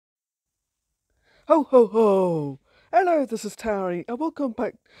Ho ho ho! Hello, this is Tari, and welcome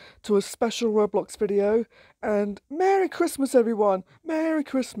back to a special Roblox video. And Merry Christmas, everyone! Merry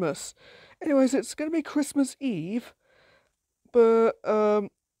Christmas! Anyways, it's gonna be Christmas Eve, but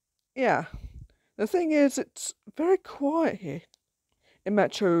yeah. The thing is, it's very quiet here in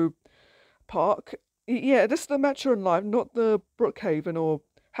Metro Park. Yeah, this is the Metro and Live, not the Brookhaven or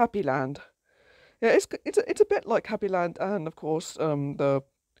Happy Land. Yeah, it's a bit like Happy Land and of course the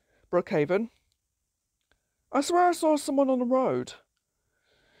Brookhaven. I swear I saw someone on the road.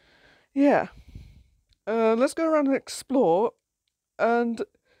 Yeah. Let's go around and explore, and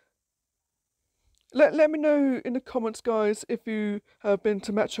let me know in the comments, guys, if you have been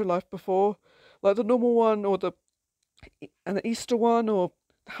to Metro Life before, like the normal one, or the Easter one, or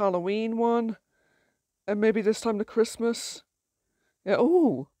the Halloween one, and maybe this time the Christmas. Yeah.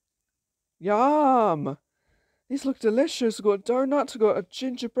 Oh, yum! These look delicious. We've got donuts. We've got a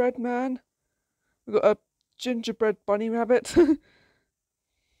gingerbread man. We've got a gingerbread bunny rabbit. And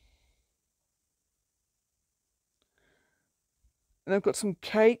I've got some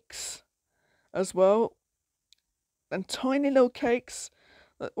cakes as well, and tiny little cakes.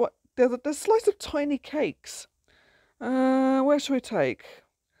 What? There's a slice of tiny cakes. Where should we take?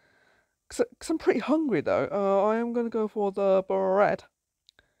 Cause I'm pretty hungry though. I am gonna go for the bread.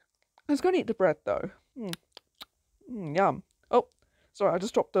 I was gonna eat the bread though. Yum. Oh, sorry, I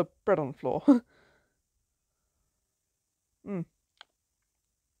just dropped the bread on the floor. mm.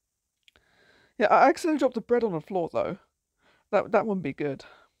 Yeah, I accidentally dropped the bread on the floor though. That wouldn't be good.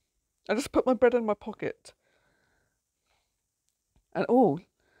 I just put my bread in my pocket. And oh,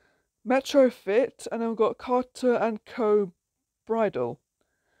 Metro Fit, and I've got Carter and Co. Bridal.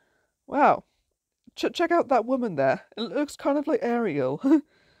 Wow. Check out that woman there. It looks kind of like Ariel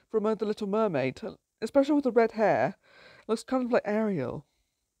from The Little Mermaid, especially with the red hair. It looks kind of like Ariel.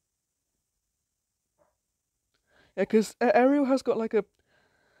 Yeah, because Ariel has got like a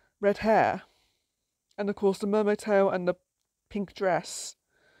red hair, and of course the mermaid tail and the pink dress.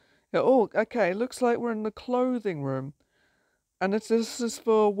 Yeah, oh, okay. Looks like we're in the clothing room, and this is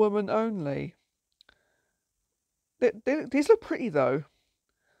for women only. These look pretty though.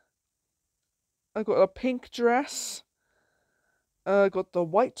 I got a pink dress. Got the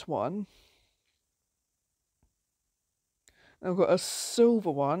white one. I've got a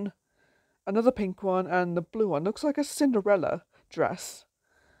silver one, another pink one, and the blue one. Looks like a Cinderella dress.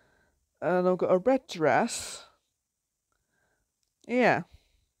 And I've got a red dress. Yeah.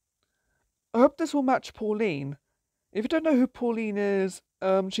 I hope this will match Pauline. If you don't know who Pauline is,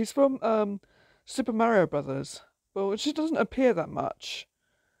 she's from Super Mario Brothers. Well, she doesn't appear that much.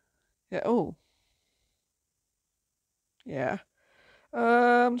 Yeah. Oh. Yeah.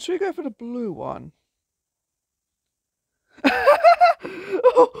 Should we go for the blue one?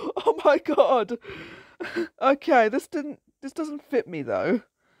 Oh my god. Okay, this doesn't fit me though.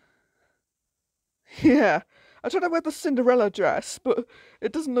 Yeah. I tried to wear the Cinderella dress, but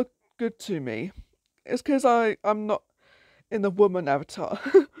it doesn't look good to me. It's because I'm not in the woman avatar.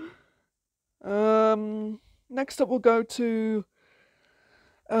 Next up we'll go to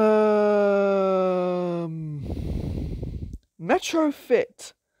Metro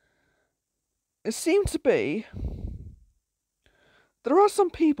Fit. It seems to be there are some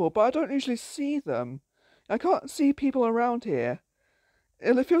people, but I don't usually see them. I can't see people around here.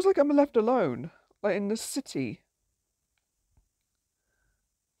 It feels like I'm left alone, like in the city.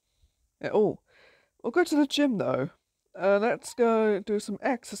 Yeah, oh, we'll go to the gym though. Let's go do some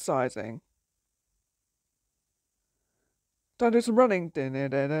exercising. Time to do some running.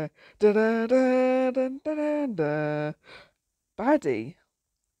 Baddie.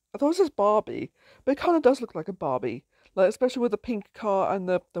 I thought it was Barbie, but it kind of does look like a Barbie, like especially with the pink car and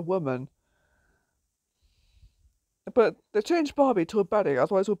the woman. But they changed Barbie to a baddie,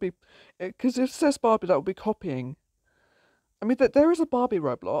 otherwise it would be, because if it says Barbie, that would be copying. I mean, there is a Barbie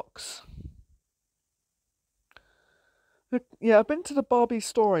Roblox. Yeah, I've been to the Barbie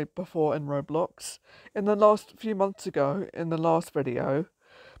story before in Roblox, in the last few months ago, in the last video.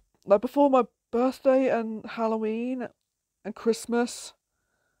 Like before my birthday and Halloween and Christmas.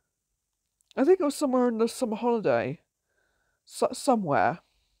 I think it was somewhere in the summer holiday. Somewhere.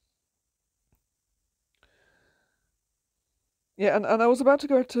 Yeah, and I was about to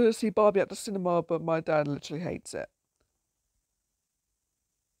go to see Barbie at the cinema, but my dad literally hates it.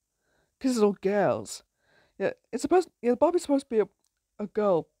 Because it's all girls. Yeah, Barbie's supposed to be a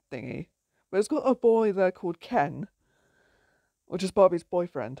girl thingy. But it's got a boy there called Ken, which is Barbie's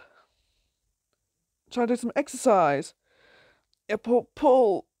boyfriend. Trying to do some exercise. Yeah, pull,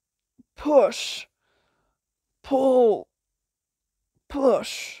 push, pull,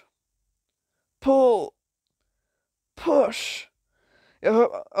 push, pull, push. I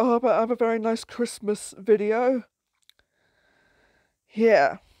hope I have a very nice Christmas video.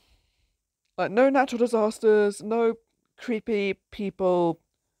 Yeah. Like, no natural disasters, no creepy people,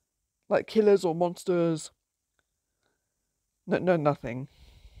 like killers or monsters. No, nothing.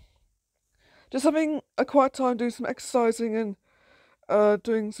 Just having a quiet time, doing some exercising and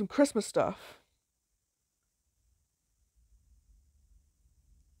doing some Christmas stuff.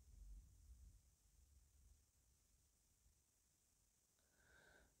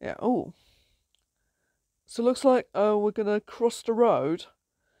 Yeah. Oh. So it looks like we're gonna cross the road.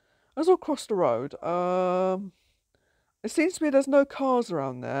 As well cross the road. It seems to be there's no cars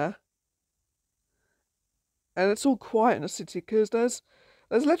around there, and it's all quiet in the city because there's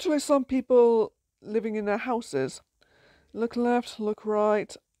literally some people living in their houses. Look left, look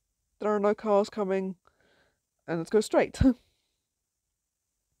right. There are no cars coming, and let's go straight.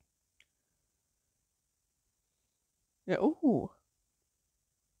 Yeah. Ooh.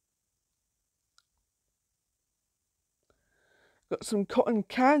 Got some cotton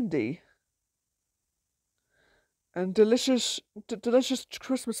candy and delicious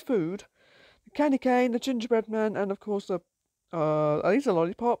Christmas food. The candy cane, the gingerbread man, and of course the these are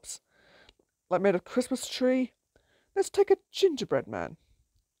lollipops, like made of Christmas tree. Let's take a gingerbread man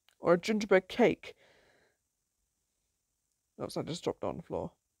or a gingerbread cake. Oops, I just dropped it on the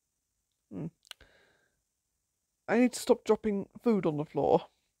floor. I need to stop dropping food on the floor.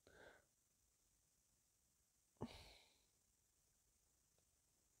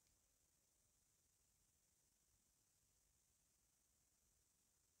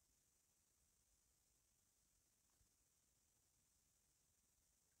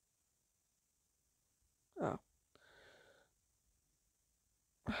 Oh.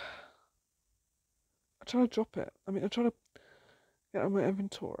 I try to drop it. I mean, I try to get on my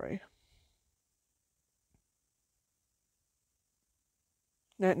inventory.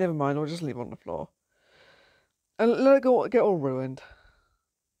 No, never mind. I'll just leave it on the floor and let it go get all ruined.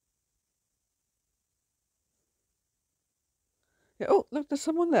 Yeah. Oh, look, there's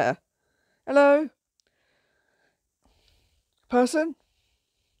someone there. Hello, person.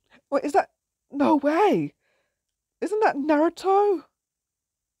 Wait, is that? No way. Isn't that Naruto?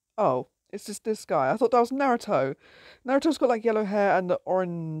 Oh, it's just this guy. I thought that was Naruto. Naruto's got like yellow hair and the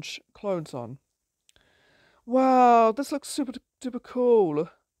orange clothes on. Wow, this looks super duper cool.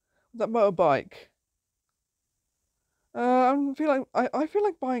 That motorbike. I feel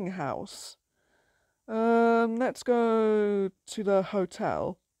like buying a house. Let's go to the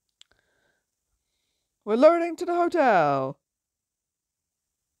hotel. We're loading to the hotel.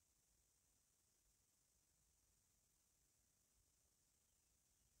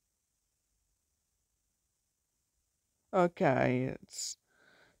 Okay, it's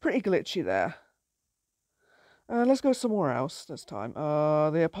pretty glitchy there. Let's go somewhere else this time.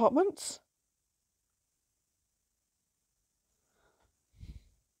 The apartments?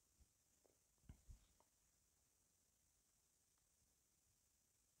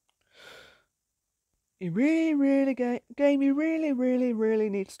 You game, you really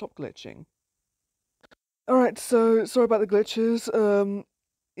need to stop glitching. Alright, so sorry about the glitches.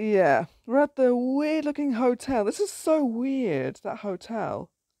 Yeah. We're at the weird looking hotel. This is so weird, that hotel.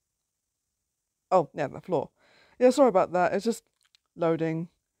 Oh, yeah, the floor. Yeah, sorry about that. It's just loading.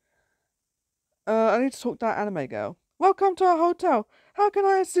 I need to talk to that anime girl. Welcome to our hotel. How can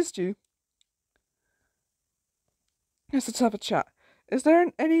I assist you? Yes, let's have a chat. Is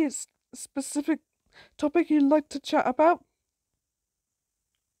there any specific topic you'd like to chat about?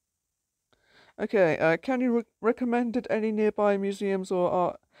 Okay, can you recommend any nearby museums or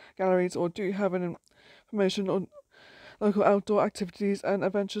art galleries, or do you have any information on local outdoor activities and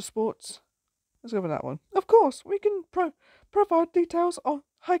adventure sports? Let's go with that one. Of course, we can provide details on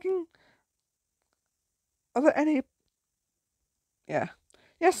hiking. Are there any? Yeah.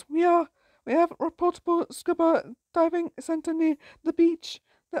 Yes, we are. We have a portable scuba diving center near the beach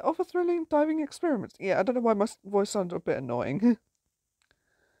that offer thrilling diving experiments. Yeah, I don't know why my voice sounded a bit annoying.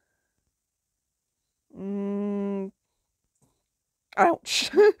 mm,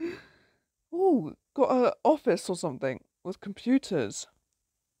 ouch. Ooh, got an office or something with computers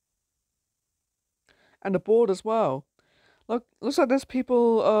and a board as well. Look, looks like there's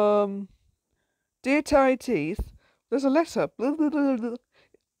people. Dear Terry Teeth, there's a letter.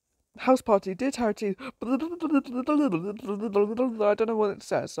 House party, dear Terry Teeth. I don't know what it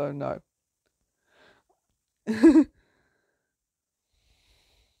says, so no.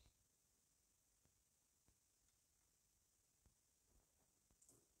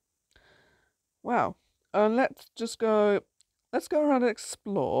 Wow. Let's just go. Let's go around and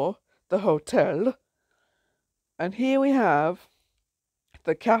explore. the hotel. And here we have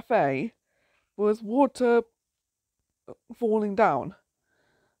the cafe with water falling down.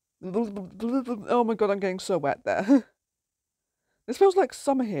 Oh my god, I'm getting so wet there. This feels like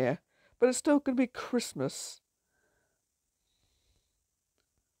summer here, but it's still going to be Christmas.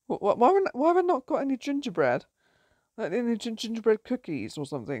 Why have I not got any gingerbread? Like any gingerbread cookies or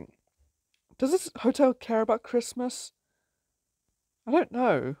something? Does this hotel care about Christmas? I don't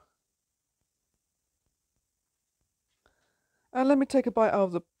know. And let me take a bite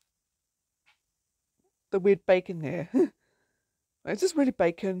out of the weird bacon here. Is this really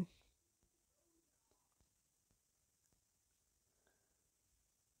bacon?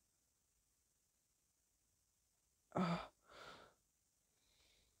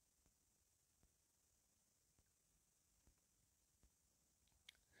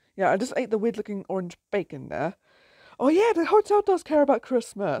 Yeah, I just ate the weird looking orange bacon there. Oh yeah, the hotel does care about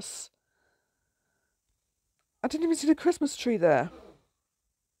Christmas. I didn't even see the Christmas tree there.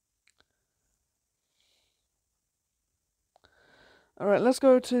 Alright, let's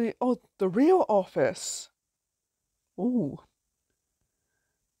go to the real office. Ooh.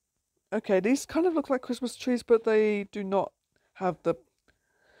 Okay, these kind of look like Christmas trees, but they do not have the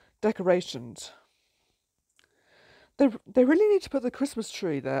decorations. They really need to put the Christmas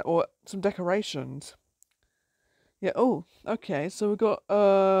tree there, or some decorations. Yeah, oh, okay, so we've got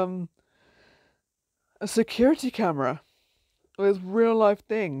a security camera with real life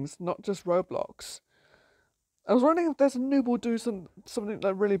things, not just Roblox. I was wondering if there's a noob will do something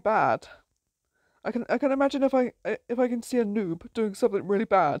like really bad. I can imagine if I can see a noob doing something really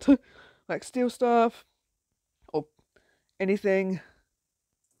bad, like steal stuff, or anything,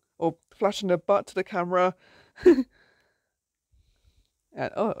 or flashing their butt to the camera. And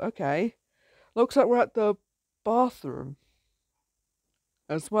oh, okay, looks like we're at the bathroom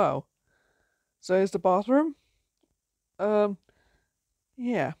as well. So here's the bathroom.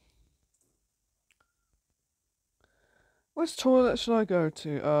 Yeah. Which toilet should I go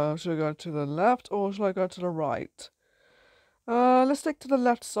to? Should I go to the left or should I go to the right? Let's stick to the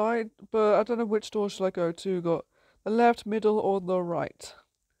left side, but I don't know which door should I go to. Got the left, middle, or the right?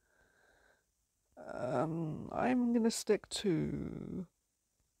 I'm gonna stick to...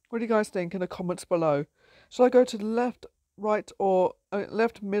 What do you guys think in the comments below? Should I go to the left, right, or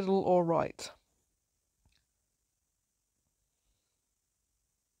left, middle, or right?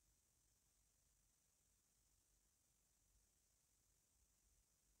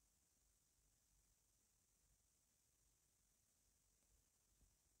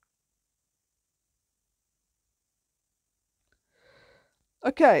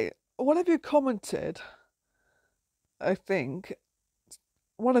 Okay, one of you commented, I think,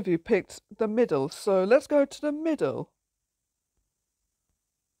 one of you picked the middle, so let's go to the middle.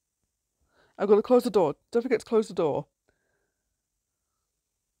 I've got to close the door. Don't forget to close the door.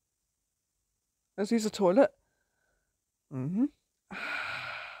 Let's use the toilet.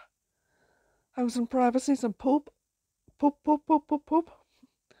 Have some privacy, some poop. Poop, poop, poop, poop, poop.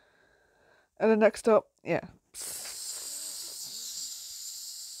 And then next up, yeah.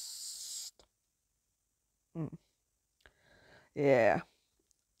 Yeah.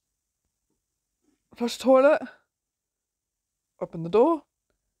 Flush the toilet. Open the door.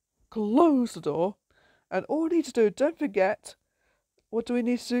 Close the door. And all we need to do, don't forget, what do we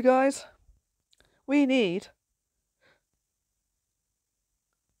need to do, guys? We need...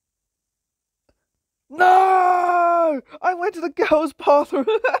 No! I went to the girls' bathroom.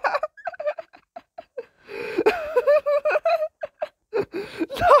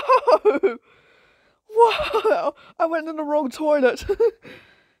 No! Wow! I went in the wrong toilet.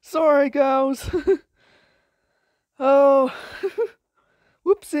 Sorry, girls. Oh,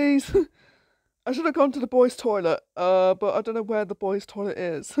 whoopsies. I should have gone to the boys' toilet, but I don't know where the boys' toilet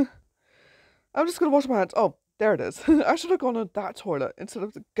is. I'm just gonna wash my hands. Oh, there it is. I should have gone to that toilet instead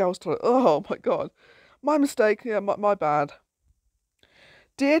of the girls' toilet. Oh my god. My mistake. Yeah, my bad.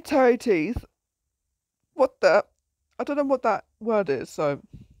 Dear Terry Teeth. What the? I don't know what that word is, so...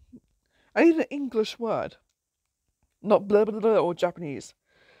 I need an English word. Not blah blah blah or Japanese.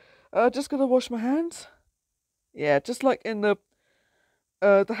 Just gonna wash my hands. Yeah, just like in the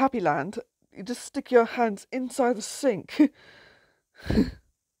Happy Land. You just stick your hands inside the sink.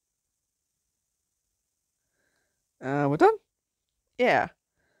 We're done. Yeah,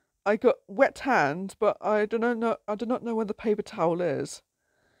 I got wet hands, but I do not know where the paper towel is.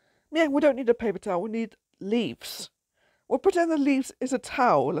 Yeah, we don't need a paper towel. We need leaves. We'll pretend the leaves is a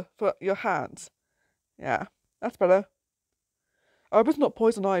towel for your hands. Yeah, that's better. I hope it's not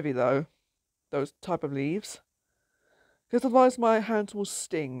poison ivy though. Those type of leaves, because otherwise my hands will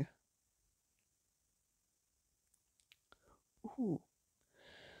sting. Ooh.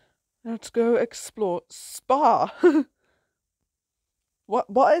 Let's go explore spa.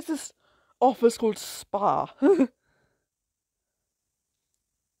 What is this office called spa?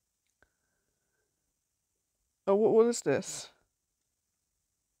 Oh, what is this?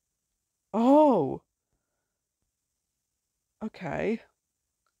 Oh, okay.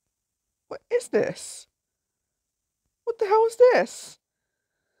 What is this? What the hell is this?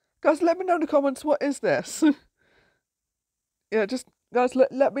 Guys, let me know in the comments what is this. Yeah, just guys,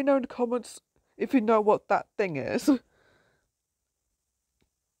 let me know in the comments if you know what that thing is.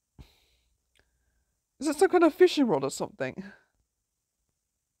 Is it some kind of fishing rod or something?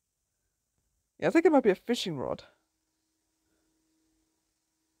 Yeah, I think it might be a fishing rod.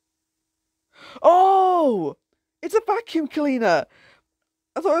 Oh! It's a vacuum cleaner!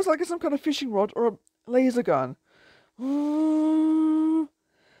 I thought it was like some kind of fishing rod or a laser gun. Yeah,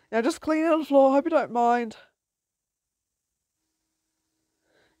 just clean it on the floor. Hope you don't mind.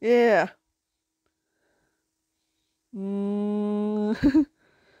 Yeah. Let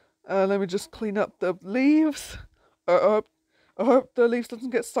me just clean up the leaves. I hope the leaves doesn't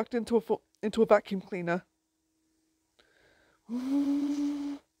get sucked into a vacuum cleaner.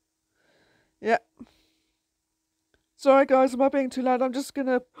 Yeah. Sorry guys, am I being too loud? I'm just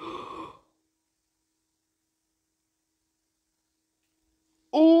gonna...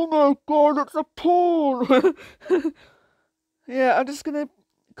 Oh my god, it's a pool! Yeah, I'm just gonna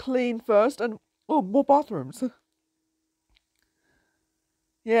clean first and... Oh, more bathrooms.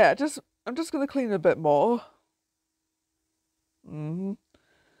 Yeah, I'm just gonna clean a bit more. And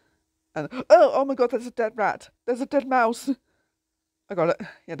oh my god, there's a dead rat. There's a dead mouse. I got it.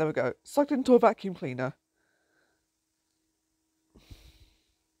 Yeah, there we go. Sucked into a vacuum cleaner.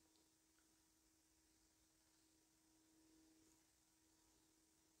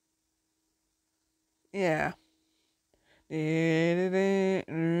 Yeah.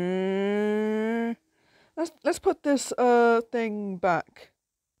 Let's put this thing back.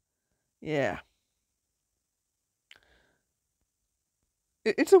 Yeah.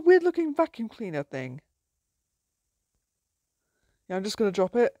 It's a weird looking vacuum cleaner thing. Yeah, I'm just gonna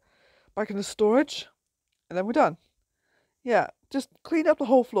drop it back in the storage, and then we're done. Yeah, just clean up the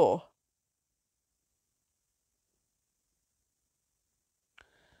whole floor.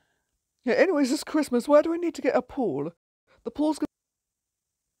 Yeah, anyways, this Christmas, where do we need to get a pool? The pool's gonna...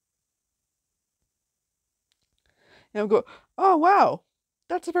 Yeah, we've got... Oh, wow!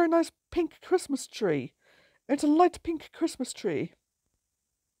 That's a very nice pink Christmas tree. It's a light pink Christmas tree.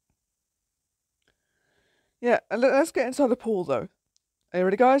 Yeah, and let's get inside the pool, though. Are you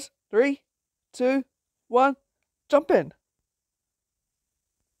ready, guys? 3, 2, 1, jump in.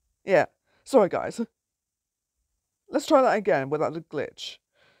 Yeah, sorry, guys. Let's try that again without the glitch.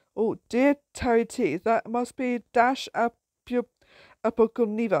 Oh, dear Terry T, that must be Dash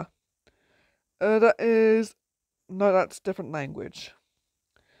Apoconiva. That is... No, that's different language.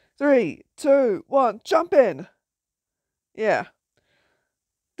 3, 2, 1, jump in! Yeah.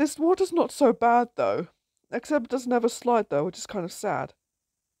 This water's not so bad, though. Except it doesn't have a slide, though, which is kind of sad.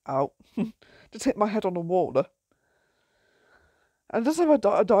 Ow. Just hit my head on the wall. And it doesn't have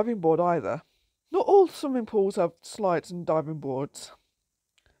a diving board, either. Not all swimming pools have slides and diving boards.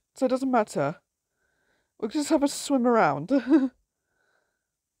 So it doesn't matter. We can just have a swim around.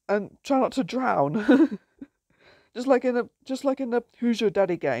 And try not to drown. Just like in the Who's Your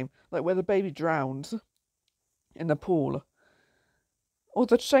Daddy game, like where the baby drowns in the pool. Or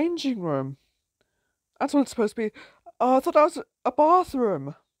the changing room. That's what it's supposed to be. Oh, I thought that was a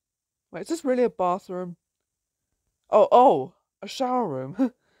bathroom. Wait, is this really a bathroom? Oh, a shower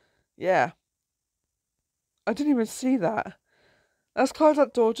room. Yeah. I didn't even see that. Let's close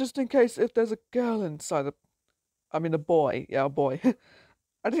that door just in case if there's a girl inside I mean a boy. Yeah, a boy.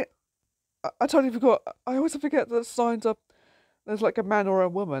 I totally forgot. I always forget that signs up there's like a man or a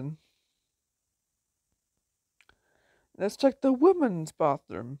woman. Let's check the woman's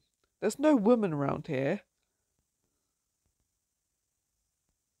bathroom. There's no woman around here.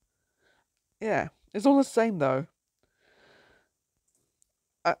 Yeah, it's all the same though.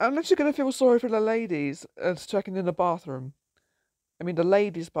 I'm actually gonna feel sorry for the ladies checking in the bathroom. I mean the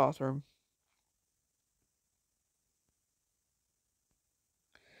ladies' bathroom.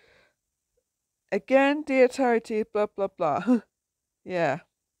 Again, dear charity, blah blah blah. Yeah.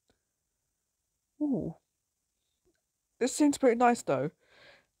 Ooh. This seems pretty nice though.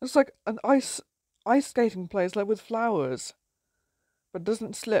 It's like an ice skating place, like with flowers, but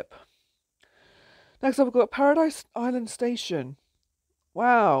doesn't slip. Next up, we've got Paradise Island Station.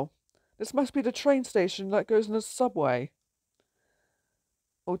 Wow, this must be the train station that goes in the subway.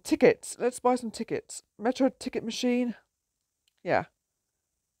 Oh, tickets. Let's buy some tickets. Metro ticket machine. Yeah.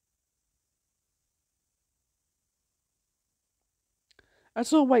 I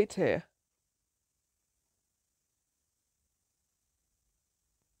just want to wait here.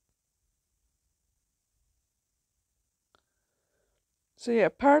 So yeah,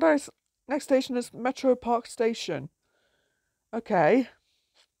 Paradise. Next station is Metro Park Station. Okay.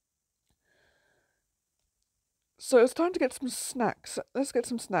 So it's time to get some snacks. Let's get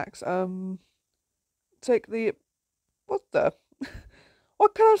some snacks. Take the. What the?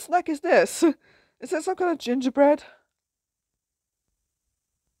 What kind of snack is this? Is that some kind of gingerbread?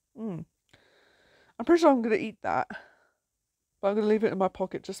 Hmm. I'm pretty sure I'm gonna eat that, but I'm gonna leave it in my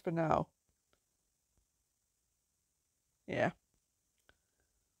pocket just for now. Yeah.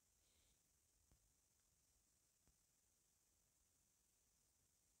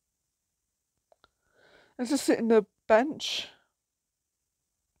 Let's just sit in the bench.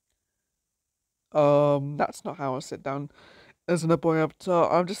 That's not how I sit down as an boy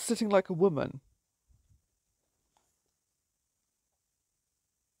avatar. I'm just sitting like a woman.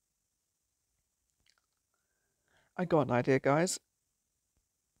 I got an idea, guys.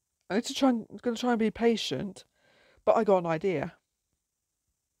 I need to try and gonna try and be patient, but I got an idea.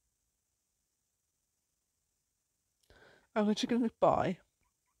 I'm literally gonna buy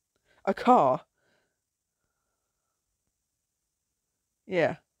a car.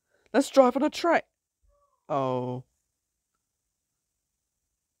 Yeah. Let's drive on a train. Oh.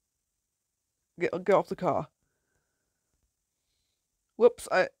 Get off the car. Whoops,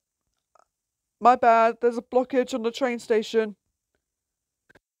 my bad, there's a blockage on the train station.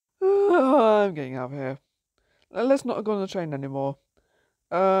 I'm getting out of here. Let's not go on the train anymore.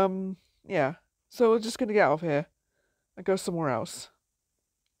 Yeah. So we're just gonna get out of here and go somewhere else.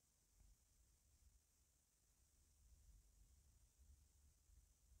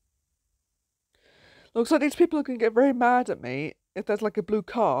 Looks like these people are gonna get very mad at me if there's like a blue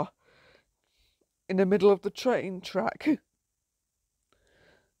car in the middle of the train track.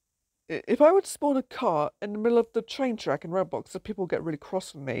 If I would spawn a car in the middle of the train track in Roblox, the people get really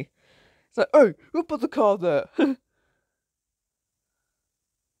cross with me. It's like, oh, who put the car there?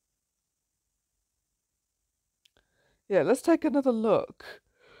 Yeah, let's take another look.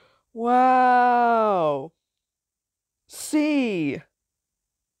 Wow. Sea.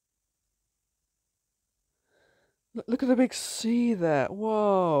 Look at the big sea there.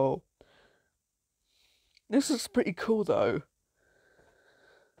 Whoa. This looks pretty cool though.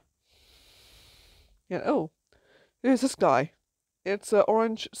 Yeah, oh, who's this guy? It's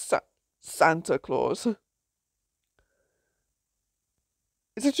Orange Santa Claus.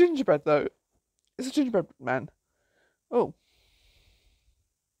 It's a gingerbread though. It's a gingerbread man. Oh.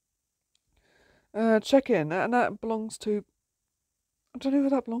 Check in. And that belongs to... I don't know who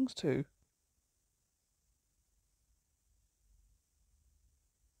that belongs to.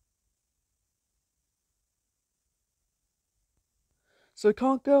 So it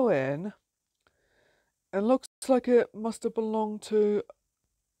can't go in. It looks like it must have belonged to...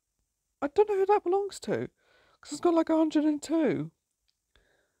 I don't know who that belongs to. Because it's got like 102.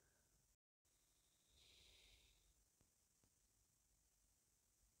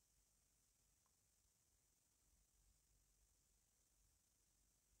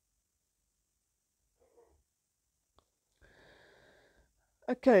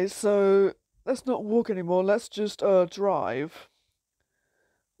 Okay, so let's not walk anymore. Let's just drive.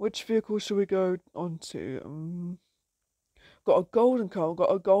 Which vehicle should we go onto? Got a golden car,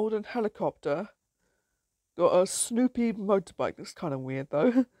 got a golden helicopter, got a Snoopy motorbike. That's kind of weird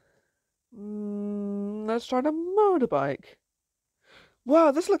though. Let's try the motorbike.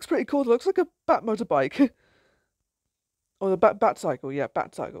 Wow, this looks pretty cool. It looks like a bat motorbike. Or the bat cycle, yeah,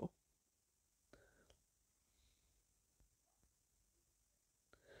 bat cycle.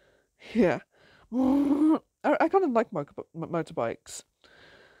 Yeah. I kind of like motorbikes.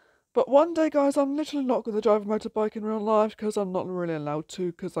 But one day, guys, I'm literally not going to drive a motorbike in real life because I'm not really allowed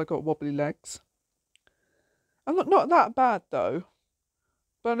to because I got wobbly legs. I'm not that bad though.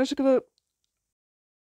 But I'm literally